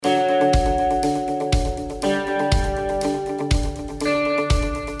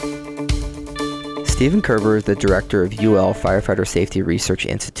Stephen Kerber is the director of UL Firefighter Safety Research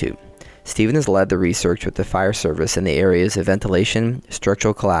Institute. Stephen has led the research with the fire service in the areas of ventilation,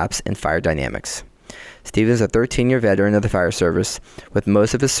 structural collapse, and fire dynamics. Stephen is a 13-year veteran of the fire service, with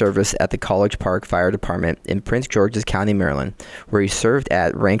most of his service at the College Park Fire Department in Prince George's County, Maryland, where he served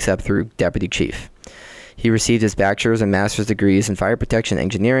at ranks up through deputy chief. He received his bachelor's and master's degrees in fire protection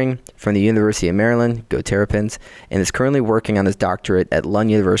engineering from the University of Maryland, go Terrapins, and is currently working on his doctorate at Lund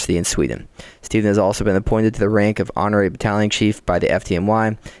University in Sweden. Stephen has also been appointed to the rank of honorary battalion chief by the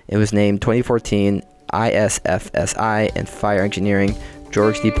FDNY and was named 2014 ISFSI and Fire Engineering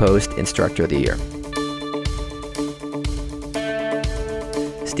George D. Post Instructor of the Year.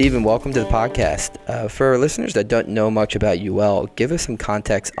 Stephen, welcome to the podcast. For our listeners that don't know much about UL, give us some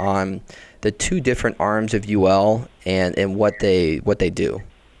context on the two different arms of UL and what they do.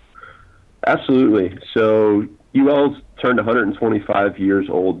 Absolutely. So UL's turned 125 years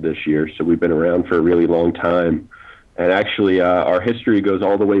old this year, so we've been around for a really long time. And actually, our history goes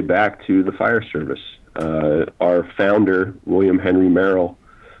all the way back to the fire service. Our founder, William Henry Merrill,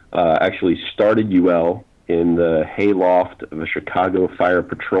 actually started UL in the hayloft of a Chicago fire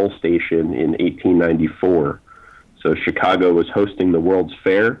patrol station in 1894. So Chicago was hosting the World's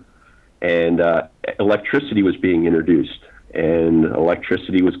Fair, and electricity was being introduced, and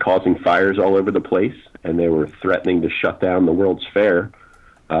electricity was causing fires all over the place, and they were threatening to shut down the World's Fair.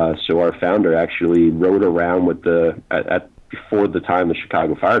 So our founder actually rode around with before the time the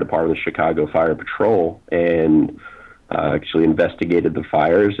Chicago Fire Department, the Chicago Fire Patrol, and actually investigated the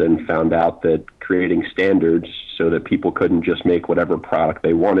fires and found out that creating standards so that people couldn't just make whatever product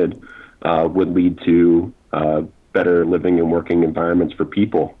they wanted would lead to better living and working environments for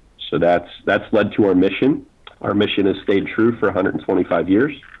people. So that's led to our mission. Our mission has stayed true for 125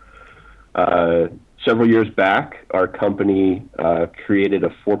 years. Several years back, our company created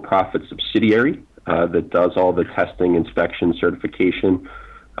a for-profit subsidiary that does all the testing, inspection, certification.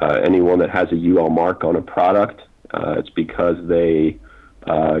 Anyone that has a UL mark on a product, it's because they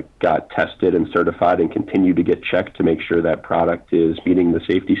got tested and certified and continue to get checked to make sure that product is meeting the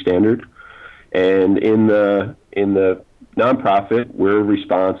safety standard. And in the nonprofit, we're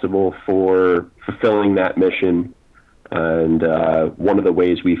responsible for fulfilling that mission. And one of the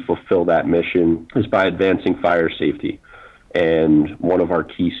ways we fulfill that mission is by advancing fire safety. And one of our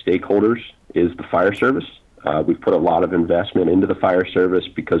key stakeholders is the fire service. We've put a lot of investment into the fire service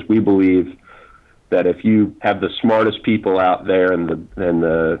because we believe that if you have the smartest people out there and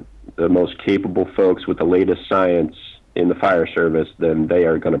the most capable folks with the latest science in the fire service, then they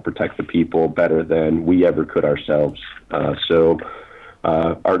are going to protect the people better than we ever could ourselves. So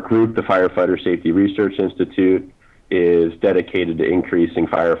our group, the Firefighter Safety Research Institute, is dedicated to increasing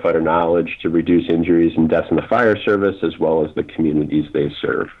firefighter knowledge to reduce injuries and deaths in the fire service, as well as the communities they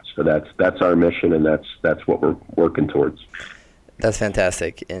serve. So that's our mission, and that's what we're working towards. That's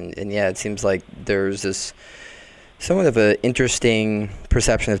fantastic. And yeah, it seems like there's this somewhat of an interesting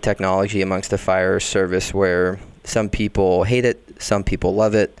perception of technology amongst the fire service where some people hate it, some people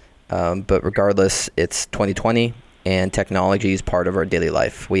love it, but regardless, it's 2020 and technology is part of our daily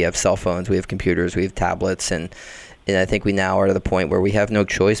life. We have cell phones, we have computers, we have tablets, and I think we now are to the point where we have no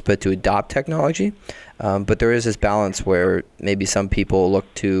choice but to adopt technology. But there is this balance where maybe some people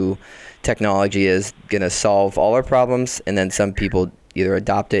look to technology as going to solve all our problems, and then some people either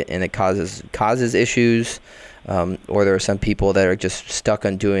adopt it and it causes issues, or there are some people that are just stuck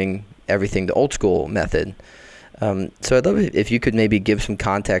on doing everything the old school method. So I'd love it if you could maybe give some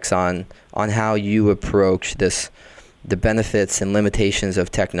context on how you approach the benefits and limitations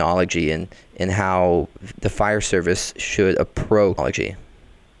of technology and how the fire service should approach technology.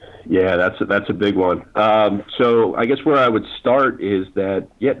 Yeah, that's a big one. So I guess where I would start is that,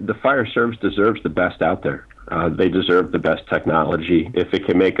 the fire service deserves the best out there. They deserve the best technology. If it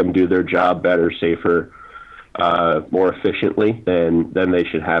can make them do their job better, safer, more efficiently, then they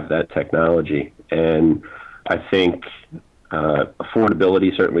should have that technology. And I think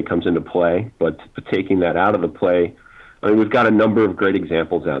affordability certainly comes into play, but taking that out of the play, I mean, we've got a number of great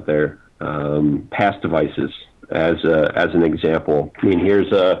examples out there. Pass devices as an example. I mean,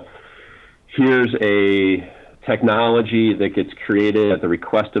 here's a technology that gets created at the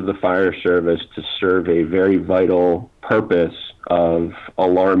request of the fire service to serve a very vital purpose of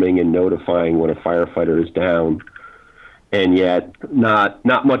alarming and notifying when a firefighter is down. And yet not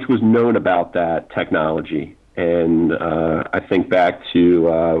much was known about that technology. And I think back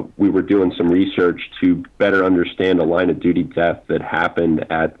to we were doing some research to better understand a line of duty death that happened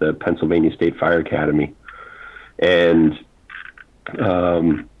at the Pennsylvania State Fire Academy. And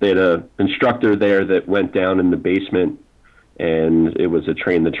they had an instructor there that went down in the basement and it was a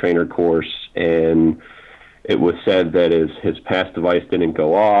train the trainer course, and it was said that his pass device didn't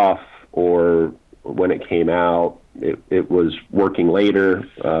go off, or when it came out, it was working later,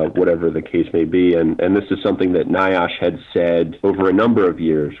 whatever the case may be. And this is something that NIOSH had said over a number of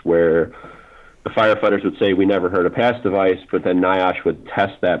years, where the firefighters would say, we never heard a pass device, but then NIOSH would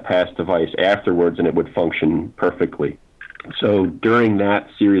test that pass device afterwards and it would function perfectly. So during that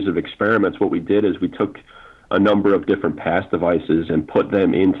series of experiments, what we did is we took a number of different pass devices and put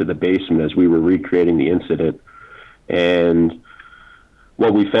them into the basement as we were recreating the incident. And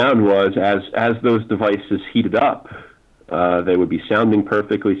what we found was as those devices heated up, they would be sounding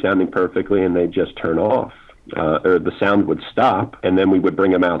perfectly, and they'd just turn off. Or the sound would stop, and then we would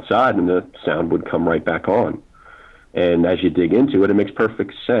bring them outside, and the sound would come right back on. And as you dig into it, it makes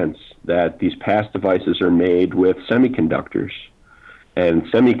perfect sense that these pass devices are made with semiconductors. And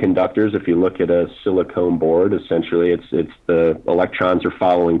semiconductors, if you look at a silicone board, essentially it's the electrons are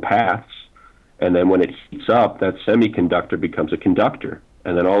following paths. And then when it heats up, that semiconductor becomes a conductor.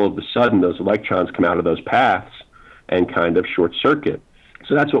 And then all of a sudden, those electrons come out of those paths and kind of short circuit.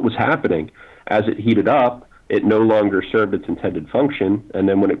 So that's what was happening. As it heated up, it no longer served its intended function. And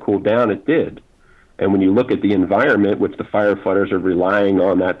then when it cooled down, it did. And when you look at the environment, which the firefighters are relying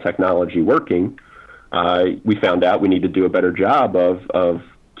on that technology working, we found out we need to do a better job of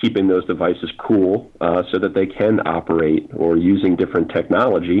keeping those devices cool so that they can operate, or using different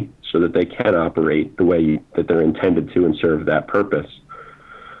technology so that they can operate the way that they're intended to and serve that purpose.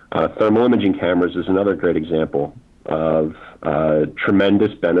 Thermal imaging cameras is another great example of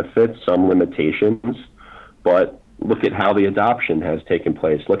tremendous benefits, some limitations, but look at how the adoption has taken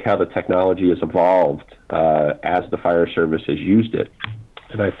place. Look how the technology has evolved as the fire service has used it.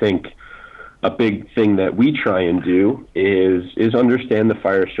 And I think a big thing that we try and do is understand the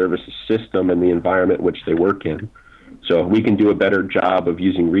fire services system and the environment which they work in. So if we can do a better job of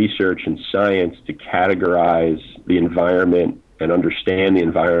using research and science to categorize the environment and understand the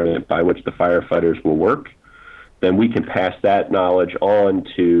environment by which the firefighters will work, then we can pass that knowledge on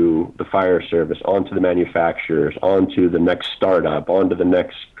to the fire service, on to the manufacturers, on to the next startup, on to the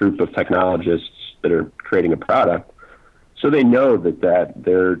next group of technologists that are creating a product, so they know that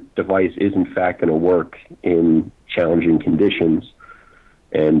their device is in fact going to work in challenging conditions.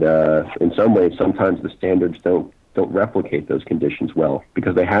 And in some ways, sometimes the standards don't replicate those conditions well,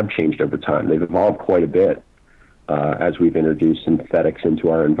 because they have changed over time. They've evolved quite a bit as we've introduced synthetics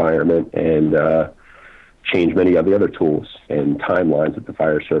into our environment and changed many of the other tools and timelines that the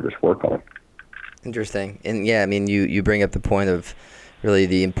fire service work on. Interesting. And yeah, I mean, you bring up the point of really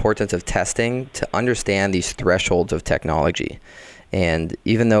the importance of testing to understand these thresholds of technology. And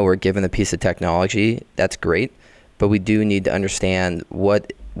even though we're given a piece of technology, that's great, but we do need to understand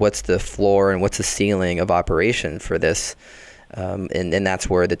what's the floor and what's the ceiling of operation for this. And that's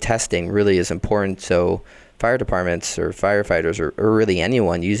where the testing really is important. So fire departments or firefighters or really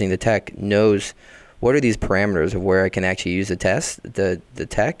anyone using the tech knows what are these parameters of where I can actually use the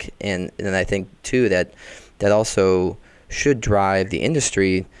tech. And I think too that also should drive the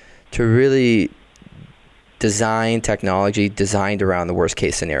industry to really design technology designed around the worst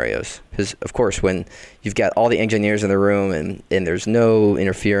case scenarios. Because of course, when you've got all the engineers in the room and there's no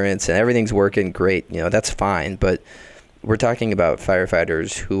interference and everything's working great, that's fine. But we're talking about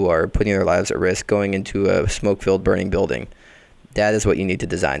firefighters who are putting their lives at risk going into a smoke-filled burning building. That is what you need to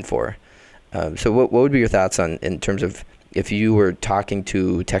design for. So what would be your thoughts on in terms of if you were talking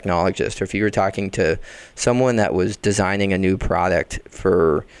to technologists or if you were talking to someone that was designing a new product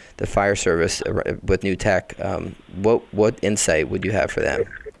for the fire service with new tech, what insight would you have for them?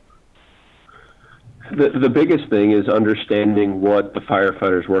 The biggest thing is understanding what the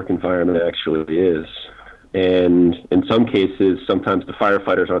firefighter's work environment actually is. And in some cases, sometimes the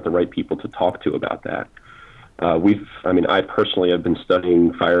firefighters aren't the right people to talk to about that. I personally have been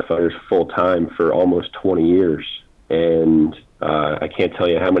studying firefighters full time for almost 20 years. And I can't tell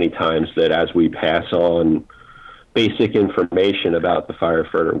you how many times that as we pass on basic information about the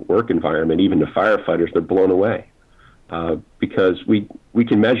firefighter work environment, even to firefighters, they're blown away because we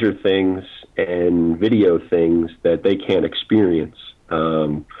can measure things and video things that they can't experience.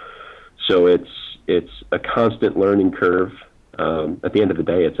 So it's a constant learning curve. At the end of the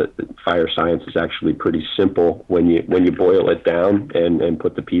day, fire science is actually pretty simple when you boil it down and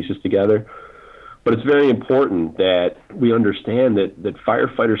put the pieces together. But it's very important that we understand that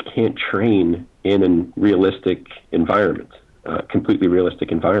firefighters can't train in a realistic environment, completely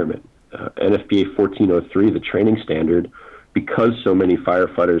realistic environment. NFPA 1403, the training standard, because so many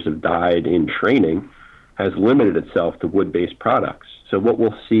firefighters have died in training, has limited itself to wood-based products. So what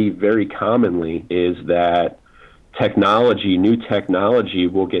we'll see very commonly is that new technology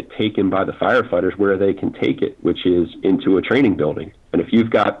will get taken by the firefighters where they can take it, which is into a training building. And if you've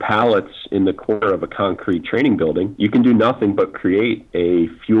got pallets in the corner of a concrete training building, you can do nothing but create a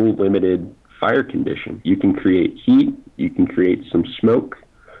fuel-limited fire condition. You can create heat, you can create some smoke,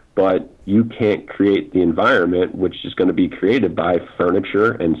 but you can't create the environment which is going to be created by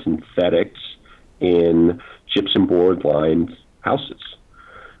furniture and synthetics in gypsum board lined houses.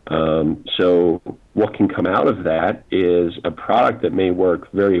 So what can come out of that is a product that may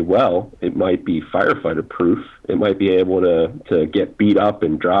work very well. It might be firefighter proof. It might be able to get beat up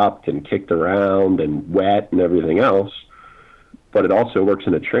and dropped and kicked around and wet and everything else. But it also works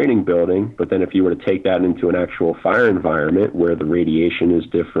in a training building. But then if you were to take that into an actual fire environment where the radiation is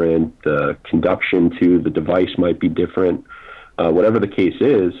different, the conduction to the device might be different, whatever the case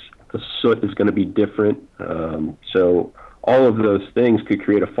is, the soot is going to be different. So all of those things could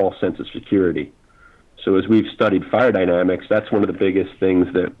create a false sense of security. So as we've studied fire dynamics, that's one of the biggest things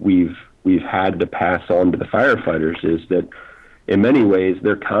that we've had to pass on to the firefighters, is that in many ways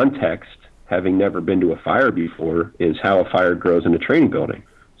their context, having never been to a fire before, is how a fire grows in a training building.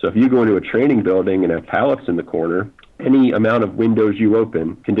 So if you go into a training building and have pallets in the corner, any amount of windows you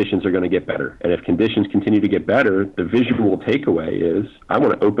open, conditions are going to get better. And if conditions continue to get better, the visual takeaway is, I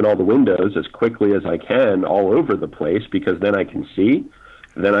want to open all the windows as quickly as I can all over the place, because then I can see.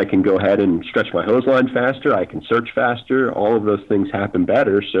 Then I can go ahead and stretch my hose line faster. I can search faster. All of those things happen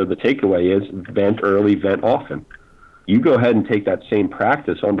better. So the takeaway is, vent early, vent often. You go ahead and take that same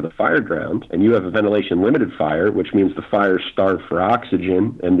practice onto the fire ground, and you have a ventilation limited fire, which means the fire is starved for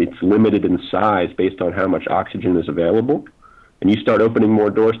oxygen, and it's limited in size based on how much oxygen is available. And you start opening more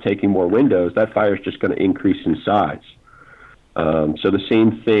doors, taking more windows, that fire is just going to increase in size. So the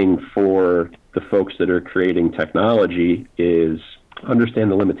same thing for the folks that are creating technology is understand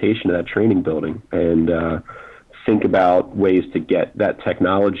the limitation of that training building and think about ways to get that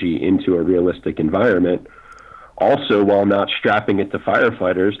technology into a realistic environment. Also, while not strapping it to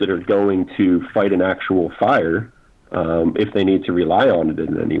firefighters that are going to fight an actual fire, if they need to rely on it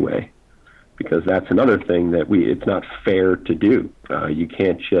in any way, because that's another thing that it's not fair to do. You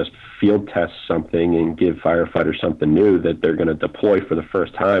can't just field test something and give firefighters something new that they're going to deploy for the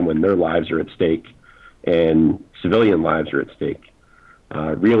first time when their lives are at stake and civilian lives are at stake.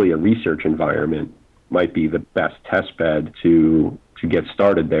 Really, a research environment might be the best test bed to get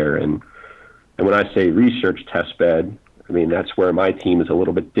started there. And when I say research test bed, I mean, that's where my team is a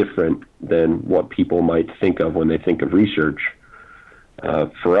little bit different than what people might think of when they think of research.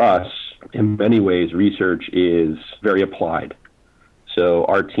 For us, in many ways, research is very applied. So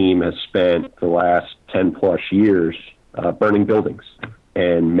our team has spent the last 10 plus years burning buildings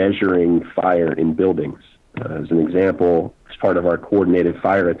and measuring fire in buildings. As an example, as part of our coordinated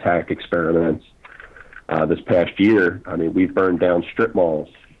fire attack experiments this past year, I mean, we've burned down strip malls,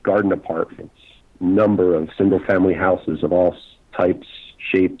 garden apartments, number of single-family houses of all types,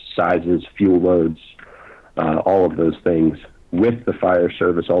 shapes, sizes, fuel loads, all of those things with the fire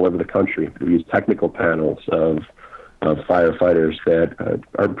service all over the country. We use technical panels of firefighters that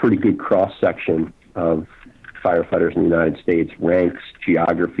are a pretty good cross-section of firefighters in the United States, ranks,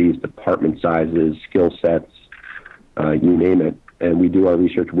 geographies, department sizes, skill sets, you name it, and we do our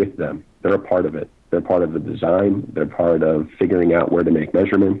research with them. They're a part of it. They're part of the design. They're part of figuring out where to make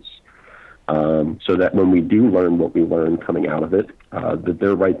measurements, so that when we do learn what we learn coming out of it, that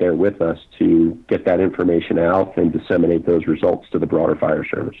they're right there with us to get that information out and disseminate those results to the broader fire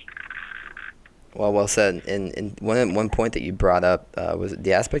service. Well said. And one point that you brought up was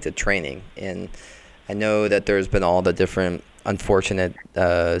the aspect of training. And I know that there's been all the different unfortunate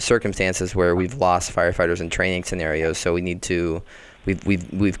circumstances where we've lost firefighters in training scenarios. So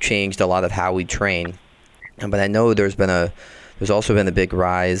we've changed a lot of how we train. But I know there's also been a big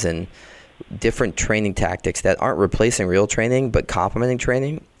rise in different training tactics that aren't replacing real training but complementing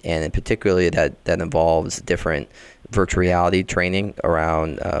training, and particularly that involves different virtual reality training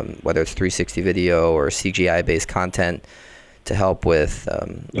around whether it's 360 video or CGI based content to help with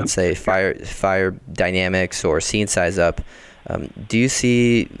let's say fire dynamics or scene size up. Do you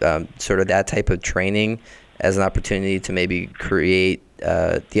see sort of that type of training as an opportunity to maybe create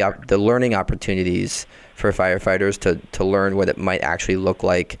the learning opportunities for firefighters to learn what it might actually look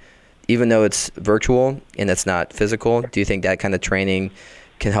like, even though it's virtual and it's not physical? Do you think that kind of training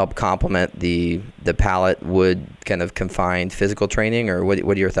can help complement the pallet wood kind of confined physical training, or what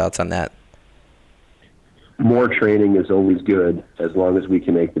are your thoughts on that? More training is always good, as long as we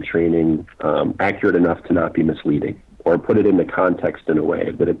can make the training accurate enough to not be misleading, or put it into context in a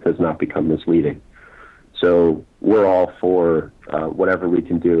way that it does not become misleading. So we're all for whatever we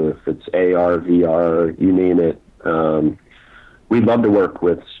can do. If it's AR, VR, you name it, We'd love to work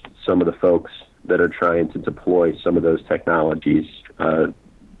with some of the folks that are trying to deploy some of those technologies.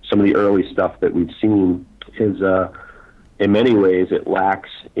 Some of the early stuff that we've seen is, in many ways, it lacks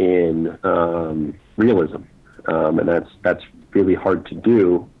in realism, and that's really hard to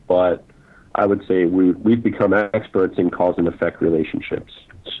do. But I would say we've become experts in cause and effect relationships.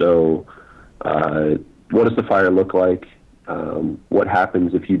 So, what does the fire look like? What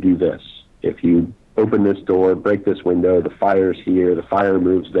happens if you do this? If you open this door, break this window, the fire's here, the fire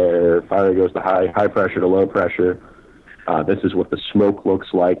moves there, fire goes to high pressure to low pressure. This is what the smoke looks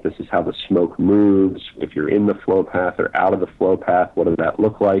like. This is how the smoke moves. If you're in the flow path or out of the flow path, what does that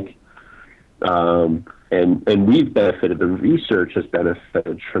look like? And we've benefited. The research has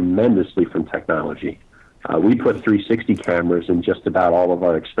benefited tremendously from technology. We put 360 cameras in just about all of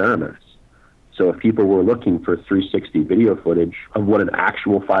our experiments. So if people were looking for 360 video footage of what an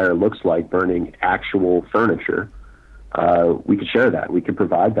actual fire looks like burning actual furniture, we could share that. We could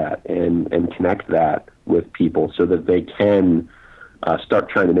provide that and connect that with people so that they can start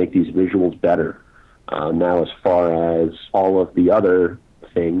trying to make these visuals better. Now, as far as all of the other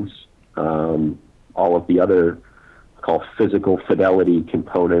things, all of the other called physical fidelity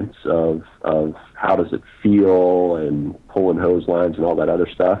components of how does it feel and pulling hose lines and all that other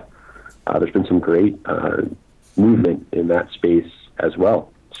stuff, there's been some great movement in that space as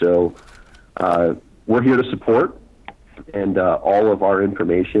well. So we're here to support, and all of our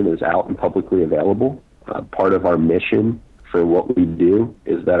information is out and publicly available. Part of our mission for what we do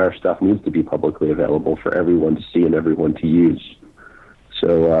is that our stuff needs to be publicly available for everyone to see and everyone to use.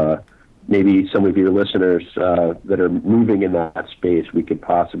 So maybe some of your listeners that are moving in that space, we could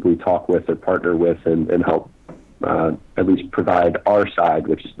possibly talk with or partner with and help at least provide our side,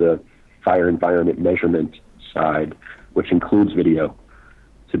 which is the fire environment measurement side, which includes video,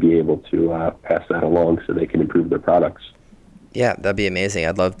 to be able to pass that along so they can improve their products. Yeah, that'd be amazing.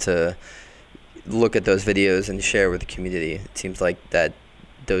 I'd love to look at those videos and share with the community. It seems like that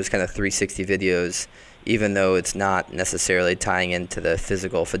those kind of 360 videos, even though it's not necessarily tying into the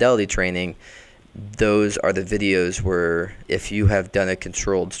physical fidelity training, those are the videos where if you have done a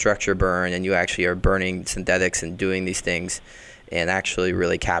controlled structure burn and you actually are burning synthetics and doing these things and actually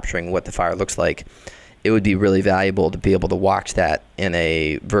really capturing what the fire looks like, it would be really valuable to be able to watch that in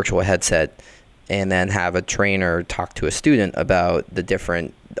a virtual headset and then have a trainer talk to a student about the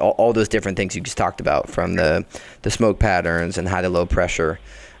different, all those different things you just talked about, from the smoke patterns and high to low pressure,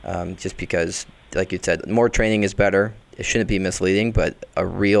 just because, like you said, more training is better. It shouldn't be misleading, but a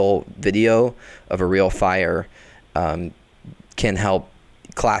real video of a real fire can help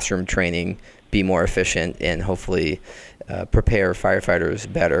classroom training be more efficient and hopefully prepare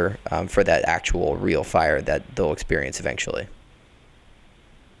firefighters better for that actual real fire that they'll experience eventually.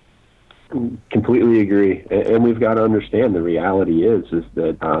 Completely agree. And we've got to understand the reality is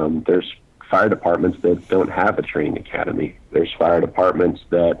that there's fire departments that don't have a training academy. There's fire departments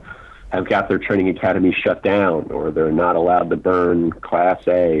that have got their training academy shut down, or they're not allowed to burn Class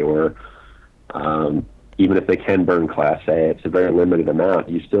A, or even if they can burn Class A, it's a very limited amount.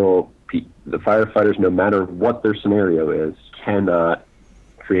 The firefighters, no matter what their scenario is, cannot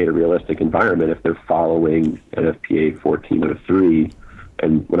create a realistic environment if they're following NFPA 1403.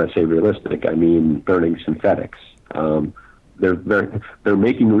 And when I say realistic, I mean burning synthetics. They're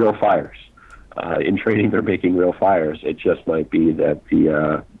making real fires. In training, they're making real fires. It just might be that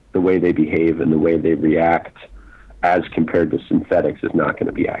the way they behave and the way they react as compared to synthetics is not going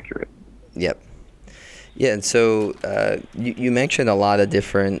to be accurate. Yep. Yeah, and so you mentioned a lot of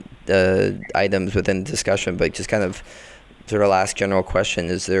different items within the discussion, but just kind of sort of last general question,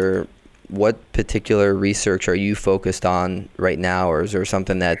 what particular research are you focused on right now, or is there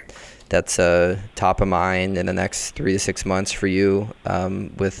something that's top of mind in the next 3 to 6 months for you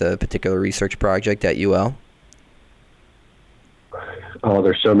with a particular research project at UL? Oh,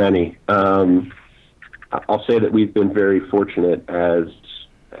 there's so many. I'll say that we've been very fortunate as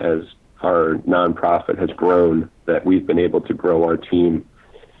our nonprofit has grown, that we've been able to grow our team.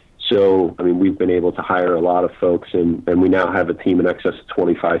 So, I mean, we've been able to hire a lot of folks, and we now have a team in excess of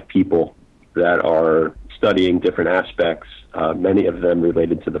 25 people that are studying different aspects, many of them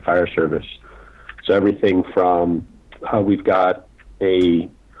related to the fire service. So everything from we've got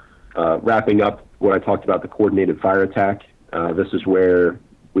wrapping up what I talked about, the coordinated fire attack. This is where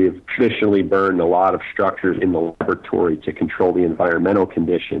we've traditionally burned a lot of structures in the laboratory to control the environmental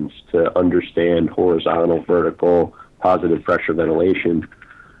conditions, to understand horizontal, vertical, positive pressure ventilation.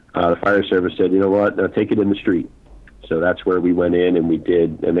 The fire service said, you know what, now take it in the street. So that's where we went in and we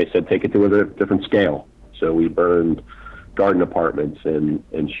did, and they said take it to a different scale. So we burned garden apartments and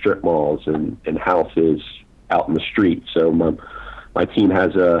strip malls and houses out in the street. So my team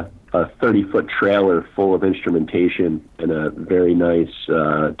has a 30-foot trailer full of instrumentation and a very nice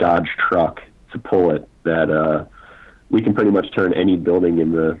Dodge truck to pull it that we can pretty much turn any building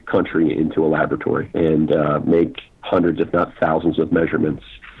in the country into a laboratory and make hundreds, if not thousands, of measurements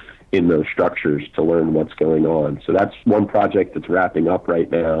in those structures to learn what's going on. So that's one project that's wrapping up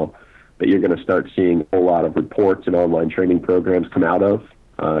right now that you're going to start seeing a whole lot of reports and online training programs come out of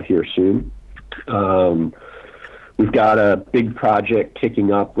here soon. We've got a big project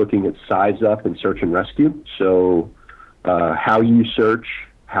kicking up looking at size up and search and rescue. So how you search,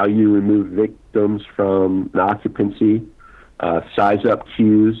 how you remove victims from an occupancy, size up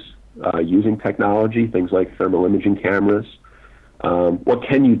cues using technology, things like thermal imaging cameras. What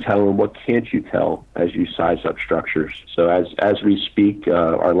can you tell and what can't you tell as you size up structures? So as we speak,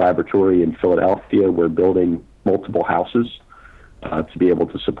 our laboratory in Philadelphia, we're building multiple houses to be able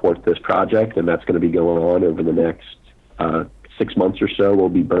to support this project, and that's going to be going on over the next 6 months or so. We'll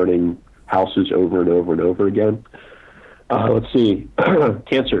be burning houses over and over and over again. Let's see,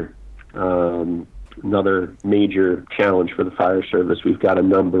 cancer, another major challenge for the fire service. We've got a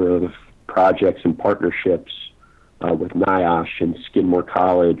number of projects and partnerships with NIOSH and Skidmore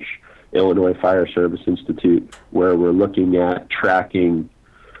College, Illinois Fire Service Institute, where we're looking at tracking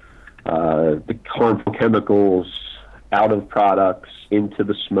the harmful chemicals out of products into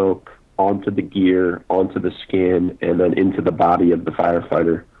the smoke, onto the gear, onto the skin, and then into the body of the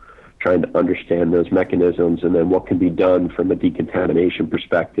firefighter, trying to understand those mechanisms and then what can be done from a decontamination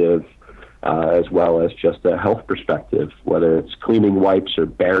perspective, as well as just a health perspective, whether it's cleaning wipes or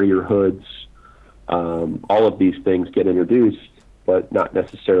barrier hoods. All of these things get introduced, but not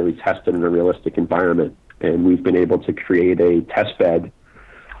necessarily tested in a realistic environment. And we've been able to create a test bed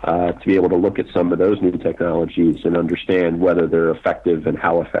to be able to look at some of those new technologies and understand whether they're effective and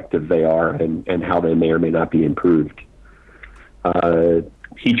how effective they are and how they may or may not be improved.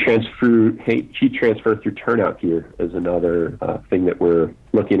 Heat transfer through turnout gear is another thing that we're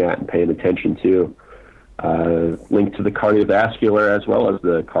looking at and paying attention to, linked to the cardiovascular as well as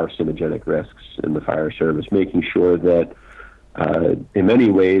the carcinogenic risks in the fire service, making sure that in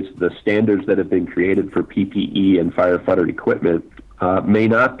many ways the standards that have been created for PPE and firefighter equipment may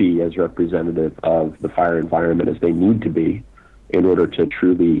not be as representative of the fire environment as they need to be in order to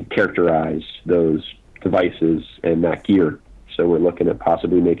truly characterize those devices and that gear. So we're looking at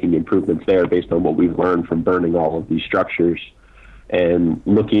possibly making improvements there based on what we've learned from burning all of these structures and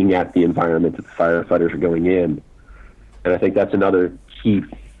looking at the environment that the firefighters are going in. And I think that's another key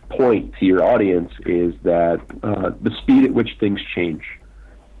point to your audience is that the speed at which things change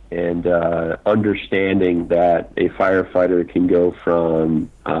and understanding that a firefighter can go from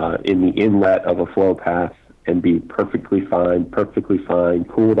in the inlet of a flow path and be perfectly fine,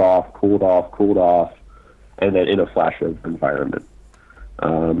 cooled off, and then in a flashover environment.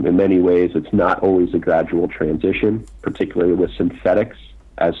 In many ways, it's not always a gradual transition, particularly with synthetics.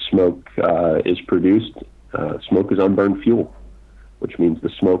 As smoke is produced, smoke is unburned fuel, which means the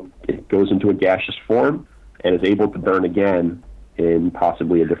smoke it goes into a gaseous form and is able to burn again in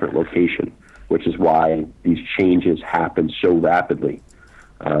possibly a different location, which is why these changes happen so rapidly.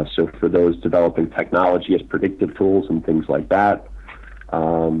 So for those developing technology as predictive tools and things like that,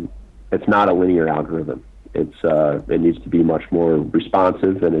 it's not a linear algorithm. It needs to be much more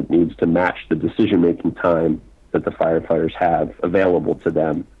responsive, and it needs to match the decision-making time that the firefighters have available to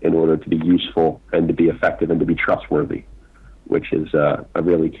them in order to be useful and to be effective and to be trustworthy, which is a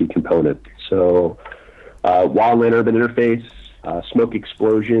really key component. So wildland-urban interface, smoke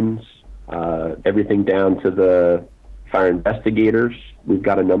explosions, everything down to the fire investigators. We've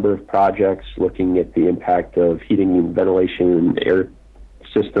got a number of projects looking at the impact of heating and ventilation and air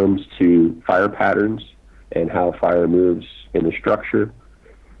systems to fire patterns and how fire moves in the structure,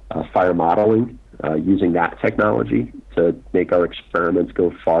 fire modeling, using that technology to make our experiments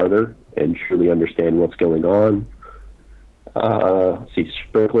go farther and truly understand what's going on.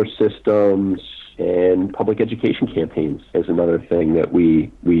 Sprinkler systems and public education campaigns is another thing that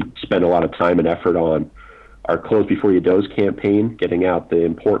we spend a lot of time and effort on. Our Close Before You Doze campaign, getting out the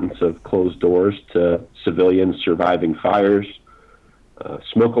importance of closed doors to civilians surviving fires.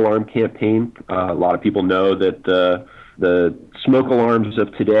 Smoke alarm campaign. A lot of people know that the smoke alarms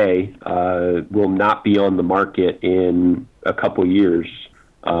of today will not be on the market in a couple years,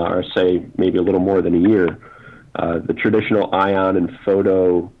 or say maybe a little more than a year. The traditional ion and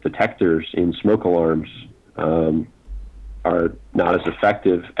photo detectors in smoke alarms are not as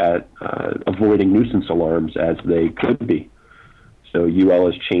effective at avoiding nuisance alarms as they could be. So UL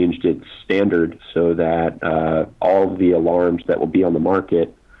has changed its standard so that all of the alarms that will be on the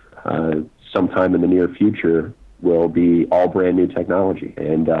market, sometime in the near future will be all brand new technology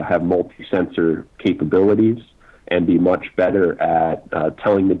and have multi-sensor capabilities and be much better at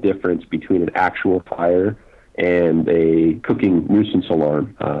telling the difference between an actual fire and a cooking nuisance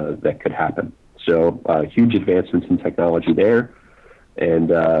alarm that could happen. So huge advancements in technology there, and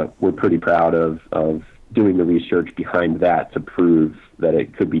we're pretty proud of doing the research behind that to prove that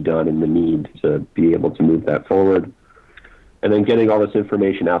it could be done and the need to be able to move that forward. And then getting all this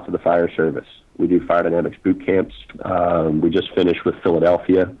information out to the fire service. We do fire dynamics boot camps. We just finished with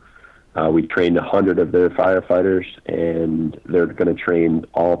Philadelphia. We trained 100 of their firefighters, and they're going to train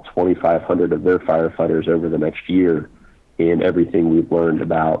all 2,500 of their firefighters over the next year in everything we've learned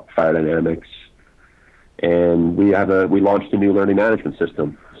about fire dynamics. And we launched a new learning management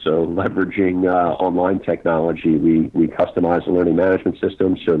system. So leveraging online technology, we customize a learning management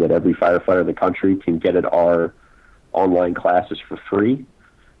system so that every firefighter in the country can get at our online classes for free.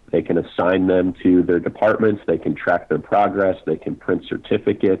 They can assign them to their departments. They can track their progress. They can print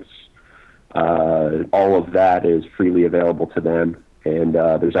certificates. All of that is freely available to them. And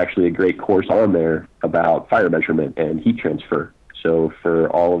there's actually a great course on there about fire measurement and heat transfer. So for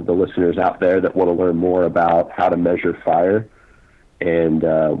all of the listeners out there that want to learn more about how to measure fire and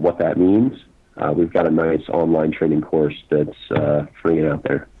what that means, we've got a nice online training course that's free and out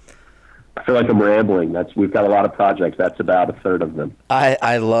there. I feel like I'm rambling. We've got a lot of projects. That's about a third of them.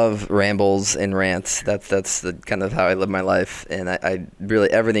 I love rambles and rants. That's the kind of how I live my life. And I really,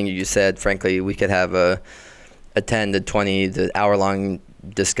 everything you said, frankly, we could have a 10 to 20 to hour-long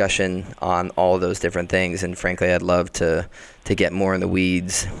discussion on all of those different things. And frankly, I'd love to get more in the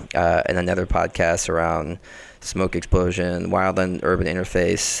weeds in another podcast around smoke explosion, wildland urban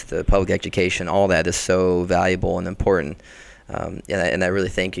interface, the public education. All that is so valuable and important. And I really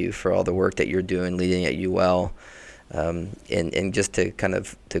thank you for all the work that you're doing leading at UL. And just to kind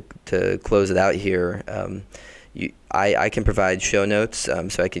of to close it out here, I can provide show notes,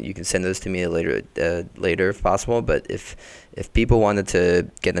 so you can send those to me later if possible. But if people wanted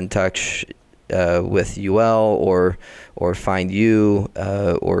to get in touch with UL or find you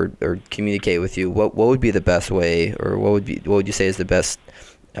or communicate with you, what would be the best way, or what would you say is the best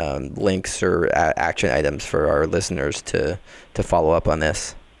links or action items for our listeners to follow up on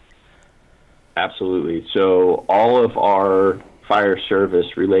this? Absolutely. So all of our fire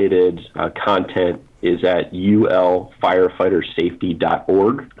service related content is at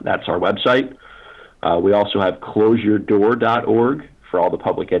ulfirefightersafety.org. That's our website. We also have closeyourdoor.org for all the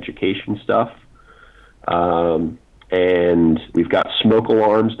public education stuff. And we've got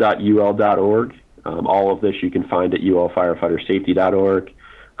smokealarms.ul.org. All of this you can find at ulfirefightersafety.org.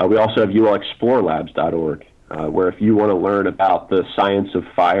 We also have ulexplorelabs.org, where if you want to learn about the science of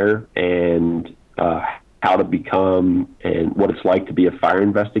fire and how to become and what it's like to be a fire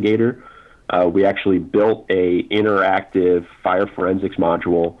investigator, we actually built a interactive fire forensics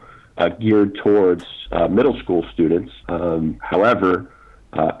module geared towards middle school students. However,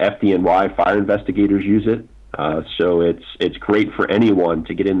 FDNY fire investigators use it, so it's great for anyone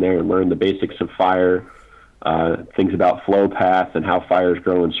to get in there and learn the basics of fire, things about flow path and how fires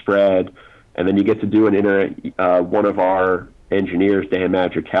grow and spread. And then you get to do one of our engineers, Dan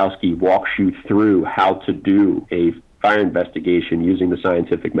Madrikowski, walks you through how to do a fire investigation using the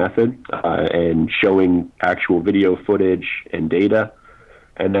scientific method and showing actual video footage and data.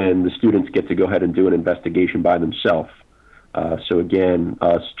 And then the students get to go ahead and do an investigation by themselves. So again,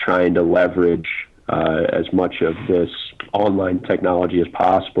 us trying to leverage as much of this online technology as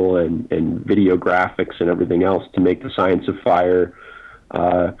possible and video graphics and everything else to make the science of fire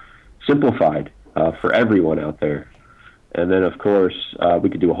simplified for everyone out there. And then, of course, we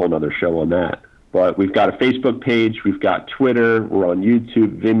could do a whole nother show on that. But we've got a Facebook page, we've got Twitter, we're on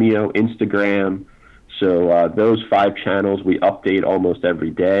YouTube, Vimeo, Instagram. So those 5 channels we update almost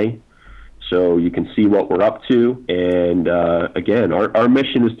every day. So you can see what we're up to. And again, our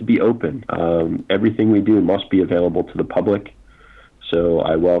mission is to be open. Everything we do must be available to the public. So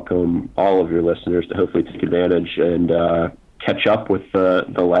I welcome all of your listeners to hopefully take advantage and catch up with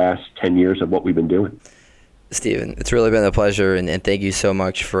the last 10 years of what we've been doing. Stephen, it's really been a pleasure, and thank you so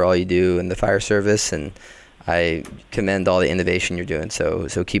much for all you do in the fire service, and I commend all the innovation you're doing, so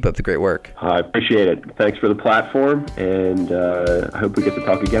keep up the great work. I appreciate it. Thanks for the platform, and I hope we get to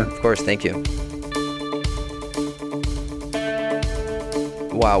talk again. Of course, thank you.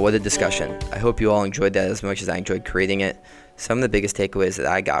 Wow, what a discussion. I hope you all enjoyed that as much as I enjoyed creating it. Some of the biggest takeaways that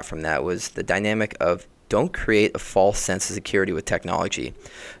I got from that was the dynamic of don't create a false sense of security with technology.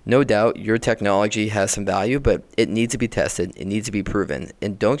 No doubt your technology has some value, but it needs to be tested. It needs to be proven.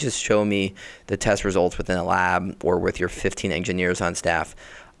 And don't just show me the test results within a lab or with your 15 engineers on staff.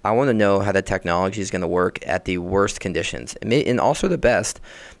 I want to know how the technology is going to work at the worst conditions and also the best,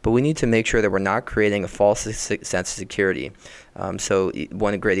 but we need to make sure that we're not creating a false sense of security. So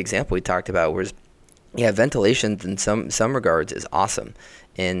one great example we talked about was, ventilation in some regards is awesome.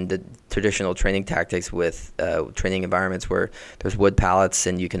 In the traditional training tactics with training environments where there's wood pallets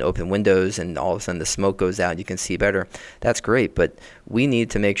and you can open windows and all of a sudden the smoke goes out and you can see better, that's great. But we need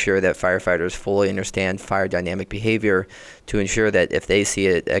to make sure that firefighters fully understand fire dynamic behavior to ensure that if they see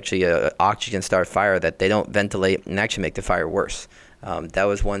an oxygen starved fire, that they don't ventilate and actually make the fire worse. That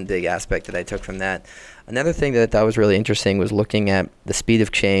was one big aspect that I took from that. Another thing that I thought was really interesting was looking at the speed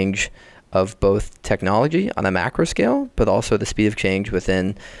of change of both technology on a macro scale, but also the speed of change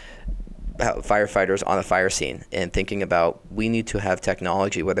within firefighters on a fire scene, and thinking about we need to have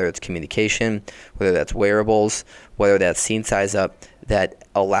technology, whether it's communication, whether that's wearables, whether that's scene size up, that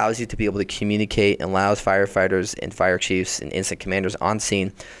allows you to be able to communicate and allows firefighters and fire chiefs and incident commanders on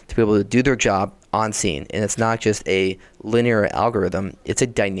scene to be able to do their job on scene. And it's not just a linear algorithm, it's a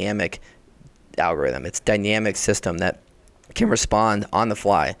dynamic algorithm. It's a dynamic system that can respond on the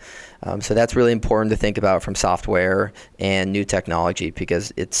fly. So that's really important to think about from software and new technology,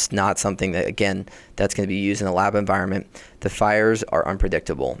 because it's not something that, again, that's going to be used in a lab environment. The fires are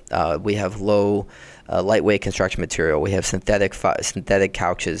unpredictable. We have low lightweight construction material. We have synthetic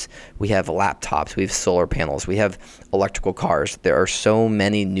couches. We have laptops. We have solar panels. We have electrical cars. There are so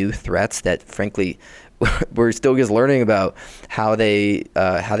many new threats that, frankly, we're still just learning about how they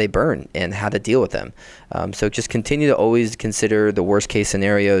burn and how to deal with them. So just continue to always consider the worst case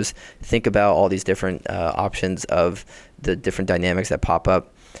scenarios. Think about all these different options of the different dynamics that pop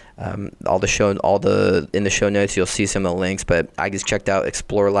up. In the show notes, you'll see some of the links. But I just checked out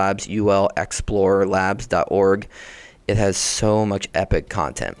Explore Labs, explorelabs.org. It has so much epic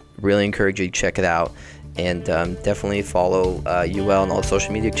content. Really encourage you to check it out. And definitely follow UL on all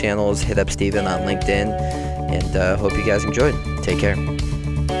social media channels. Hit up Steven on LinkedIn. And hope you guys enjoyed. Take care.